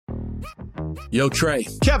Yo, Trey.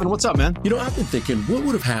 Kevin, what's up, man? You know, I've been thinking, what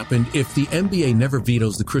would have happened if the NBA never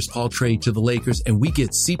vetoes the Chris Paul trade to the Lakers and we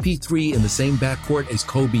get CP3 in the same backcourt as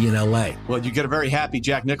Kobe in LA? Well, you get a very happy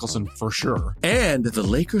Jack Nicholson for sure. And the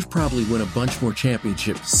Lakers probably win a bunch more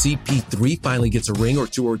championships. CP3 finally gets a ring or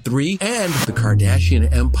 2 or 3, and the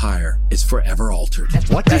Kardashian empire is forever altered.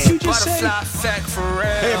 What did you just say?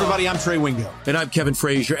 Hey, everybody, I'm Trey Wingo. And I'm Kevin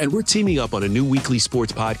Frazier, and we're teaming up on a new weekly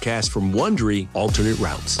sports podcast from Wondery, Alternate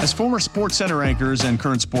Routes. As former Sports Center anchors and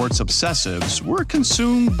current sports obsessives, we're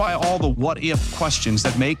consumed by all the what-if questions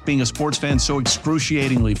that make being a sports fan so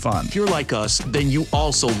excruciatingly fun. If you're like us, then you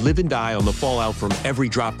also live and die on the fallout from every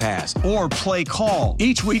drop pass. Or play call.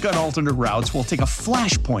 Each week on Alternate Routes, we'll take a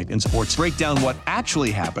flashpoint in sports, break down what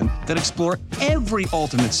actually happened, then explore every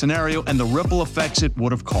alternate scenario and the ripple effects it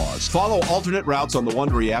would have caused. Follow Alternate Routes on the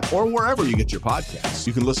Wondery app or wherever you get your podcasts.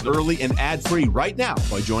 You can listen early and ad-free right now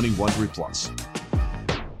by joining Wondery Plus.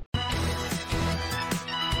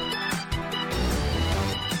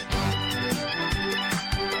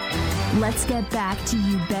 Let's get back to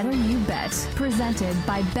You Better You Bet, presented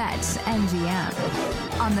by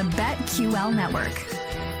BetMGM on the BetQL network.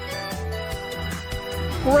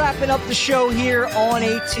 We're wrapping up the show here on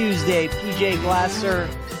a Tuesday. PJ Glasser,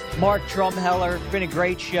 Mark Drumheller. Been a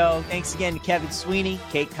great show. Thanks again to Kevin Sweeney,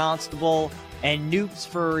 Kate Constable, and Noops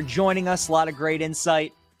for joining us. A lot of great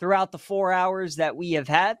insight throughout the 4 hours that we have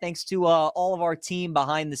had. Thanks to all of our team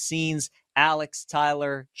behind the scenes. Alex,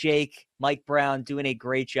 Tyler, Jake, Mike Brown doing a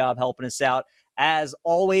great job helping us out. As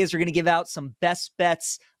always, we're going to give out some best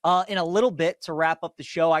bets in a little bit to wrap up the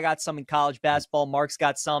show. I got some in college basketball. Mark's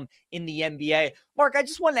got some in the NBA. Mark, I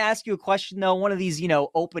just wanted to ask you a question, though. One of these,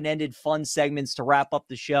 open-ended fun segments to wrap up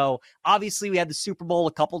the show. Obviously, we had the Super Bowl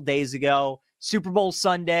a couple days ago. Super Bowl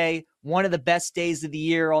Sunday, one of the best days of the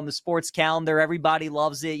year on the sports calendar. Everybody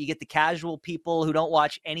loves it. You get the casual people who don't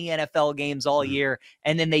watch any NFL games all year,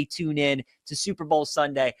 and then they tune in to Super Bowl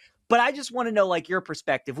Sunday. But I just want to know, your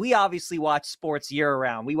perspective. We obviously watch sports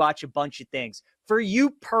year-round. We watch a bunch of things. For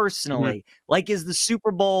you personally, is the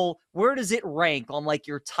Super Bowl, where does it rank on,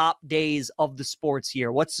 your top days of the sports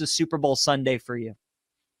year? What's the Super Bowl Sunday for you?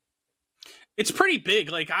 It's pretty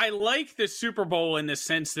big. I like the Super Bowl in the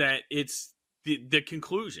sense that it's the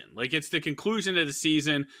conclusion. It's the conclusion of the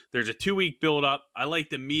season. There's a 2-week build-up. I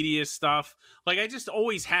like the media stuff. I just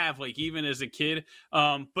always have, even as a kid.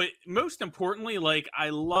 But most importantly, I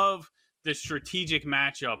love the strategic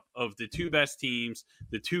matchup of the two best teams,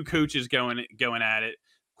 the two coaches going at it,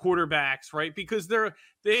 quarterbacks, right? Because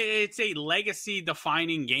it's a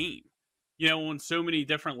legacy-defining game, on so many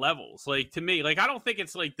different levels. To me, I don't think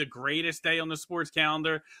it's, the greatest day on the sports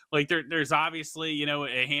calendar. There's obviously,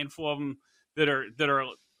 a handful of them that are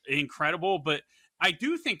incredible, but I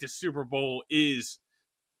do think the Super Bowl is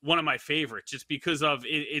one of my favorites just because of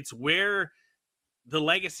it's where the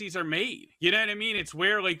legacies are made. You know what I mean? It's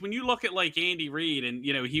where, when you look at Andy Reid and,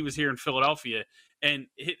 he was here in Philadelphia and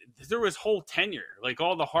there was whole tenure,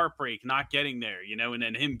 all the heartbreak, not getting there, and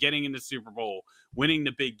then him getting in the Super Bowl, winning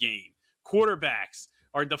the big game. Quarterbacks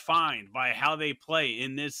are defined by how they play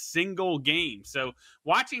in this single game. So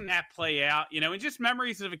watching that play out, and just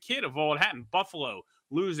memories of a kid of all it happened. Buffalo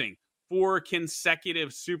losing 4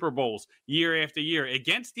 consecutive Super Bowls year after year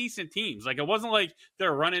against decent teams. It wasn't like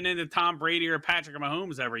they're running into Tom Brady or Patrick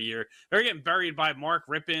Mahomes every year. They're getting buried by Mark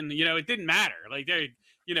Rippon. It didn't matter.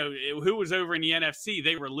 Who was over in the NFC,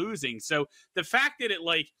 they were losing. So the fact that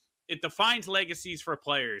it defines legacies for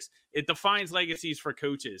players, it defines legacies for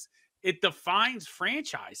coaches, it defines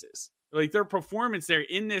franchises, their performance there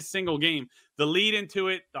in this single game, the lead into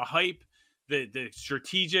it, the hype, the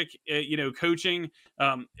strategic, coaching,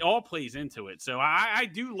 all plays into it. So I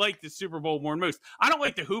do like the Super Bowl more than most. I don't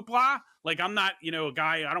like the hoopla. I'm not, a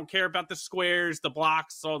guy, I don't care about the squares, the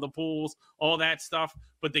blocks, all the pools, all that stuff.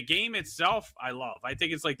 But the game itself, I love. I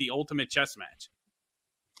think it's the ultimate chess match.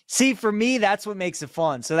 See, for me, that's what makes it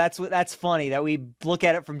fun. So that's funny that we look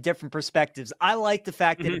at it from different perspectives. I like the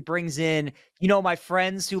fact that it brings in, my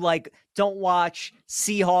friends who don't watch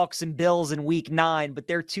Seahawks and Bills in week 9, but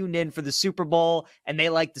they're tuned in for the Super Bowl and they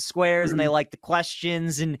like the squares and they like the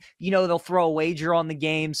questions and, they'll throw a wager on the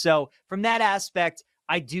game. So from that aspect,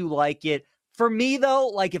 I do like it. For me,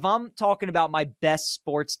 though, if I'm talking about my best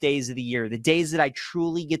sports days of the year, the days that I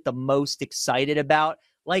truly get the most excited about,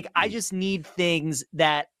 I just need things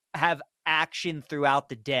that have action throughout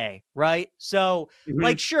the day, right? So,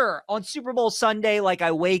 sure, on Super Bowl Sunday,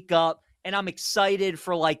 I wake up and I'm excited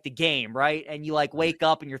for the game, right? And you wake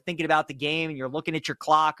up and you're thinking about the game and you're looking at your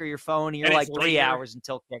clock or your phone and you're 3 hours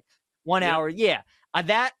until kick. 1 hour. Yeah.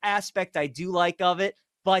 That aspect I do like of it.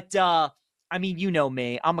 But I mean, you know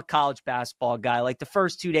me. I'm a college basketball guy. Like the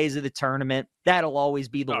first 2 days of the tournament, that'll always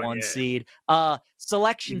be the one seed.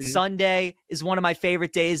 Selection Sunday is one of my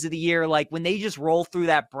favorite days of the year. Like when they just roll through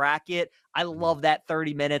that bracket, I love that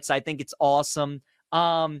 30 minutes. I think it's awesome.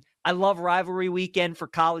 I love rivalry weekend for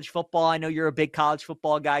college football. I know you're a big college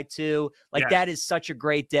football guy too. Like that is such a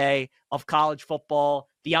great day of college football.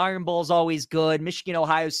 The Iron Bowl is always good. Michigan,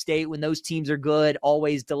 Ohio State, when those teams are good,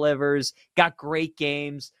 always delivers. Got great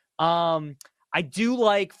games. I do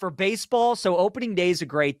like for baseball, so opening day is a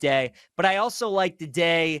great day, but I also like the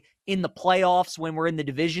day in the playoffs when we're in the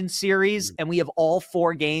division series and we have all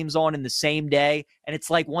 4 games on in the same day. And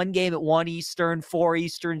it's like one game at 1 Eastern, 4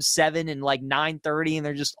 Eastern, 7 and like 9:30, and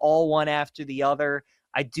they're just all one after the other.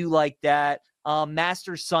 I do like that.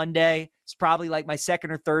 Masters Sunday is probably like my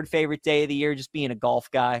second or third favorite day of the year, just being a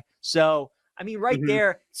golf guy. So, I mean, right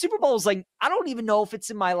there, Super Bowl is like, I don't even know if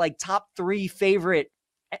it's in my like top 3 favorite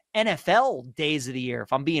NFL days of the year,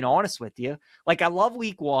 if I'm being honest with you. Like I love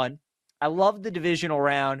week 1, I love the divisional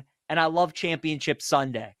round, and I love championship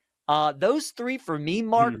Sunday. Those 3 for me,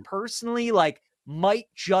 Mark, personally, like might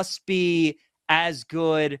just be as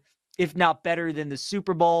good, if not better than the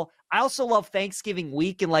Super Bowl. I also love Thanksgiving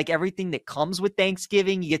week and like everything that comes with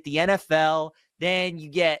Thanksgiving. You get the NFL, then you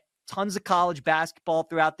get tons of college basketball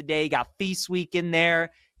throughout the day. You got Feast Week in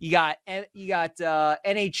there. You got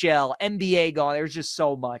NHL, NBA going. There's just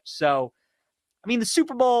so much. So, I mean, the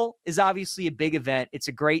Super Bowl is obviously a big event. It's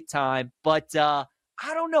a great time, but I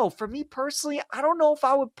don't know. For me personally, I don't know if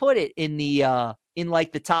I would put it in the in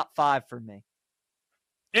like the top 5 for me.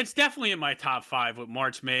 It's definitely in my top 5 with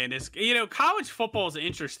March Madness. You know, college football is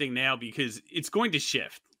interesting now because it's going to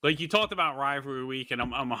shift. Like you talked about rivalry week, and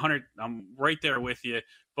I'm right there with you.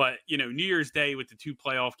 But you know, New Year's Day with the 2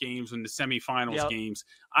 playoff games and the semifinals games,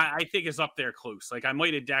 I think is up there close. Like I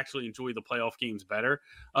might actually enjoy the playoff games better,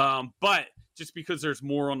 but just because there's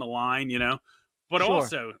more on the line, you know. But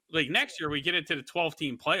also, like next year we get into the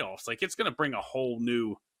 12-team playoffs. Like it's going to bring a whole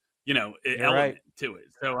new, you know, element to it.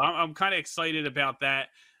 So I'm kind of excited about that.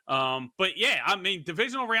 But yeah, I mean,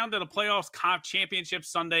 divisional round of the playoffs, championship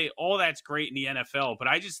Sunday, all that's great in the NFL. But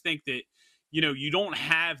I just think that, you know, you don't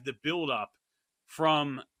have the buildup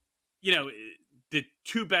from, you know, the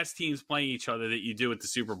 2 best teams playing each other that you do at the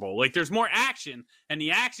Super Bowl. Like there's more action and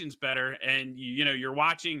the action's better. And, you know, you're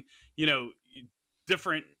watching, you know,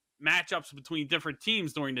 different matchups between different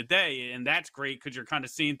teams during the day. And that's great because you're kind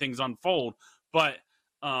of seeing things unfold. But,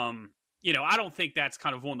 you know, I don't think that's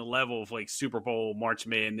kind of on the level of like Super Bowl, March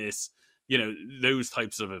Madness, you know, those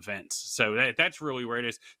types of events. So that's really where it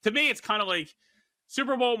is. To me, it's kind of like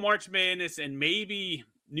Super Bowl, March Madness, and maybe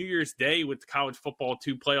New Year's Day with the college football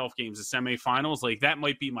 2 playoff games, the semifinals. Like that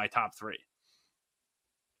might be my top 3.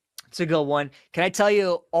 It's a good one. Can I tell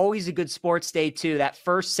you, always a good sports day too, that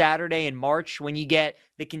first Saturday in March when you get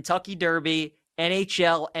the Kentucky Derby,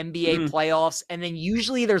 NHL, NBA playoffs, and then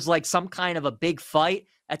usually there's like some kind of a big fight.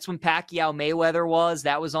 That's when Pacquiao Mayweather was.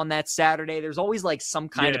 That was on that Saturday. There's always like some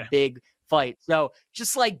kind of big fight. So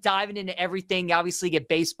just like diving into everything, you obviously get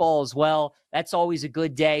baseball as well. That's always a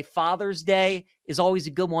good day. Father's Day is always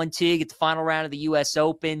a good one too. You get the final round of the U.S.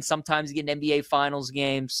 Open. Sometimes you get an NBA Finals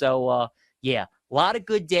game. So yeah, a lot of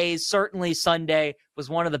good days. Certainly Sunday was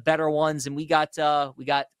one of the better ones, and we got a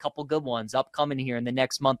couple good ones upcoming here in the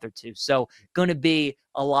next month or 2. So going to be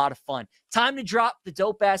a lot of fun. Time to drop the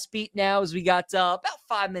dope ass beat now, as we got about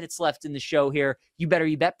 5 minutes left in the show here. You Better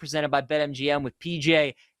You Bet, presented by BetMGM with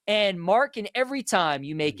PJ and Mark. And every time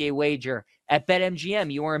you make a wager at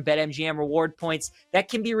BetMGM, you earn BetMGM reward points that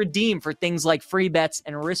can be redeemed for things like free bets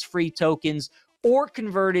and risk-free tokens, or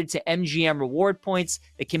converted to MGM reward points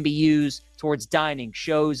that can be used towards dining,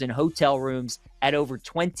 shows, and hotel rooms at over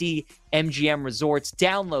 20 MGM resorts.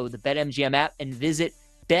 Download the BetMGM app and visit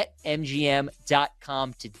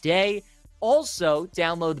BetMGM.com today. Also,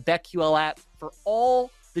 download the BetQL app for all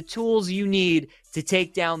the tools you need to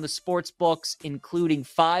take down the sports books, including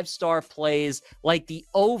 5-star plays like the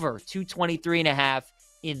over 223.5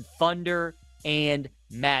 in Thunder and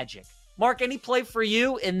Magic. Mark, any play for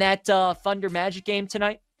you in that Thunder Magic game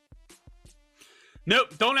tonight?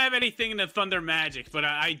 Nope, don't have anything in the Thunder Magic, but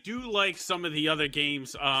I do like some of the other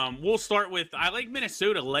games. We'll start with, I like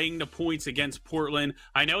Minnesota laying the points against Portland.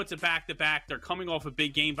 I know it's a back-to-back. They're coming off a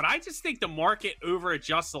big game, but I just think the market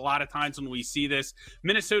over-adjusts a lot of times when we see this.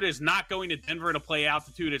 Minnesota is not going to Denver to play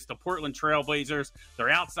altitude. It's the Portland Trailblazers.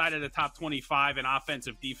 They're outside of the top 25 in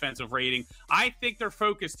offensive-defensive rating. I think they're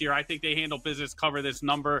focused here. I think they handle business, cover this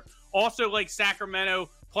number. Also like Sacramento,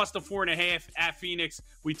 plus the 4.5 at Phoenix.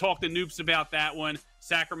 We talked to Noops about that one.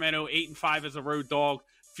 Sacramento 8-5 as a road dog.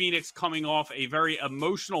 Phoenix coming off a very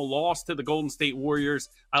emotional loss to the Golden State Warriors.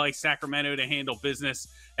 I like Sacramento to handle business.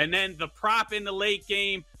 And then the prop in the late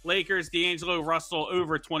game, Lakers, D'Angelo Russell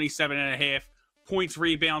over 27.5 points,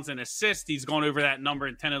 rebounds, and assists. He's gone over that number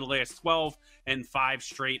in 10 of the last 12 and 5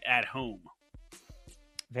 straight at home.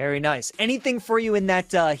 Very nice. Anything for you in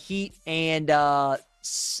that Heat and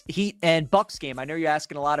Bucks game? I know you're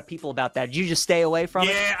asking a lot of people about that. Did you just stay away from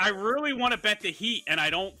it? Yeah, I really want to bet the Heat, and I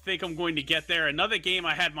don't think I'm going to get there. Another game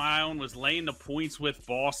I had my eye on was laying the points with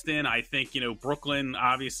Boston. I think, Brooklyn,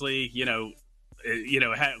 obviously,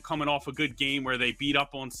 coming off a good game where they beat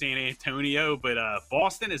up on San Antonio, but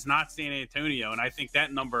Boston is not San Antonio, and I think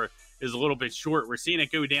that number is a little bit short. We're seeing it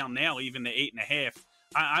go down now, even to 8.5.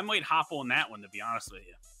 I might hop on that one, to be honest with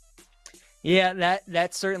you. Yeah,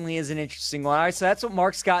 that certainly is an interesting one. All right, so that's what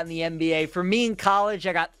Mark's got in the NBA. For me in college,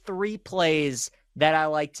 I got 3 plays that I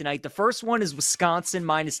like tonight. The first one is Wisconsin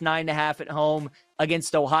minus 9.5 at home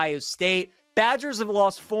against Ohio State. Badgers have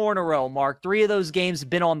lost 4 in a row, Mark. 3 of those games have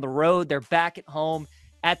been on the road. They're back at home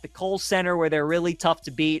at the Kohl Center where they're really tough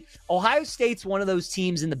to beat. Ohio State's one of those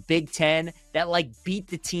teams in the Big Ten that beat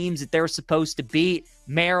the teams that they're supposed to beat.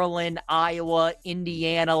 Maryland, Iowa,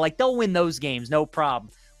 Indiana, they'll win those games, no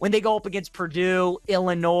problem. When they go up against Purdue,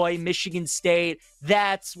 Illinois, Michigan State,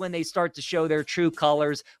 that's when they start to show their true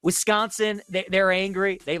colors. Wisconsin, they're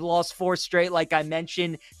angry. They've lost 4 straight, like I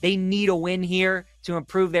mentioned. They need a win here to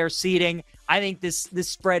improve their seeding. I think this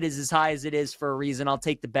spread is as high as it is for a reason. I'll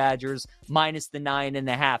take the Badgers minus the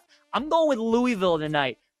 9.5. I'm going with Louisville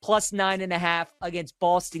tonight, plus 9.5 against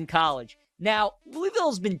Boston College. Now,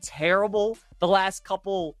 Louisville's been terrible the last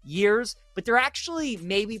couple years, but they're actually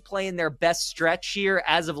maybe playing their best stretch here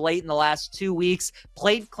as of late in the last 2 weeks.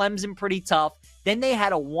 Played Clemson pretty tough. Then they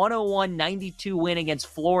had a 101-92 win against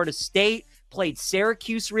Florida State. Played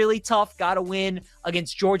Syracuse really tough. Got a win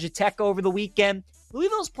against Georgia Tech over the weekend.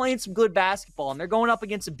 Louisville's playing some good basketball, and they're going up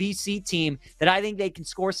against a BC team that I think they can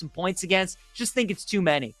score some points against. Just think it's too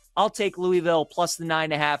many. I'll take Louisville plus the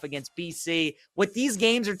 9.5 against BC. What these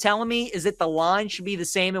games are telling me is that the line should be the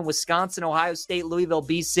same in Wisconsin, Ohio State, Louisville,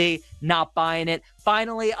 BC. Not buying it.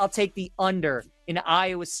 Finally, I'll take the under in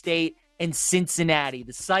Iowa State and Cincinnati.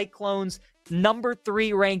 The Cyclones, number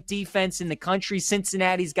 3 ranked defense in the country.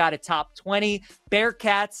 Cincinnati's got a top 20.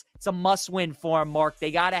 Bearcats, it's a must-win for them, Mark.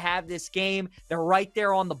 They got to have this game. They're right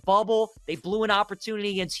there on the bubble. They blew an opportunity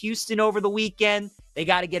against Houston over the weekend. They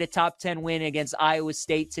got to get a top 10 win against Iowa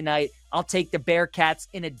State tonight. I'll take the Bearcats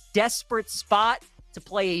in a desperate spot to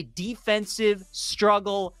play a defensive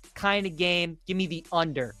struggle kind of game. Give me the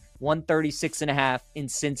under 136.5 in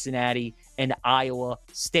Cincinnati and Iowa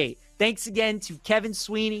State. Thanks again to Kevin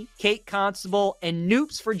Sweeney, Kate Constable, and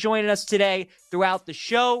Noops for joining us today throughout the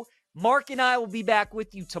show. Mark and I will be back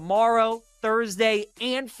with you tomorrow, Thursday,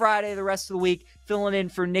 and Friday the rest of the week, filling in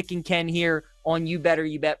for Nick and Ken here on You Better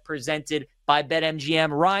You Bet, presented by BetMGM.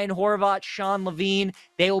 Ryan Horvat, Sean Levine,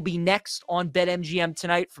 they will be next on BetMGM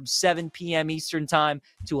tonight from 7 p.m. Eastern Time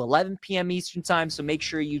to 11 p.m. Eastern Time, so make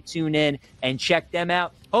sure you tune in and check them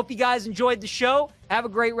out. Hope you guys enjoyed the show. Have a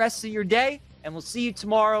great rest of your day, and we'll see you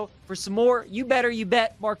tomorrow for some more You Better You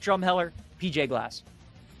Bet. Mark Drumheller, PJ Glass.